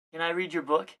Can I read your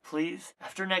book, please?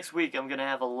 After next week, I'm gonna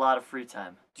have a lot of free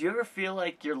time. Do you ever feel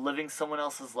like you're living someone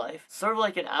else's life? Sort of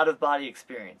like an out-of-body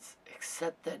experience,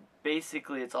 except that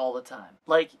basically it's all the time.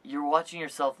 Like you're watching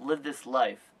yourself live this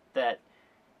life that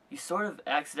you sort of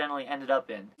accidentally ended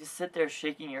up in. You just sit there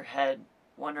shaking your head,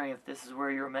 wondering if this is where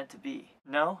you were meant to be.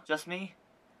 No? Just me?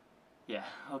 Yeah,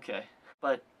 okay.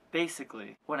 But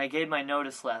basically, when I gave my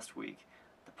notice last week,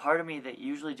 the part of me that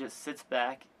usually just sits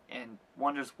back and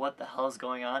wonders what the hell is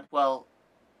going on, well,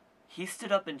 he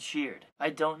stood up and cheered. I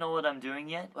don't know what I'm doing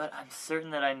yet, but I'm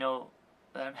certain that I know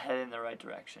that I'm headed in the right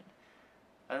direction.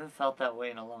 I haven't felt that way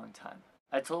in a long time.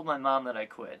 I told my mom that I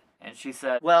quit, and she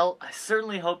said, well, I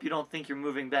certainly hope you don't think you're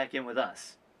moving back in with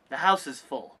us. The house is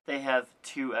full. They have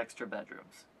 2 extra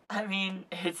bedrooms. I mean,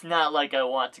 it's not like I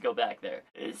want to go back there.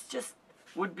 It's just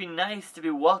would be nice to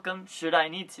be welcome should I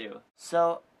need to.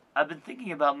 So, I've been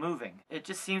thinking about moving. It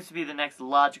just seems to be the next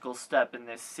logical step in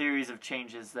this series of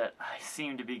changes that I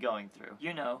seem to be going through.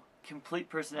 You know, complete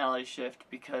personality shift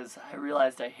because I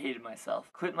realized I hated myself.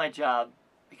 Quit my job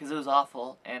because it was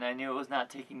awful and I knew it was not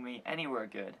taking me anywhere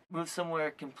good. Move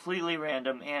somewhere completely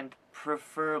random and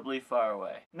preferably far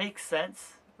away. Makes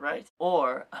sense, right?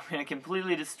 Or I'm gonna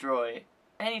completely destroy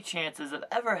any chances of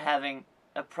ever having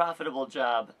a profitable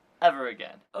job ever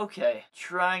again. Okay,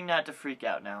 trying not to freak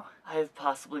out now. I have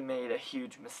possibly made a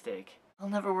huge mistake. I'll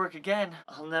never work again.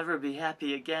 I'll never be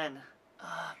happy again.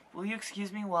 Will you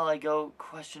excuse me while I go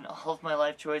question all of my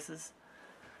life choices?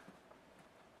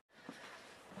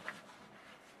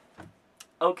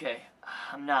 Okay,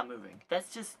 I'm not moving.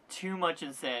 That's just too much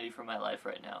insanity for my life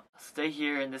right now. I'll stay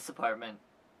here in this apartment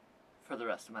for the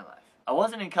rest of my life. I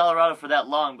wasn't in Colorado for that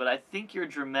long, but I think your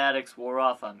dramatics wore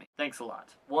off on me. Thanks a lot.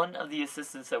 One of the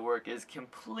assistants at work is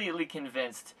completely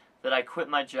convinced that I quit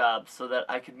my job so that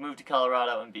I could move to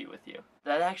Colorado and be with you.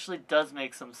 That actually does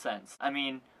make some sense. I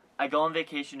mean, I go on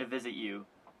vacation to visit you,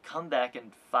 come back,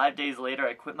 and 5 days later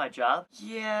I quit my job?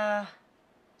 Yeah,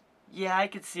 I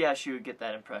could see how she would get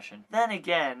that impression. Then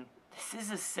again, this is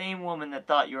the same woman that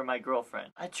thought you were my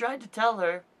girlfriend. I tried to tell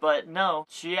her, but no.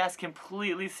 She asked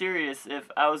completely serious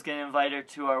if I was gonna invite her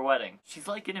to our wedding. She's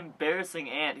like an embarrassing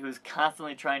aunt who's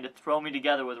constantly trying to throw me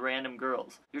together with random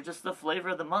girls. You're just the flavor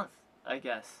of the month, I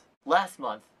guess. Last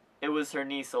month, it was her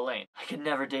niece Elaine. I could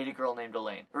never date a girl named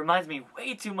Elaine. Reminds me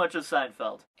way too much of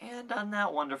Seinfeld. And on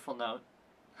that wonderful note,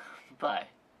 bye.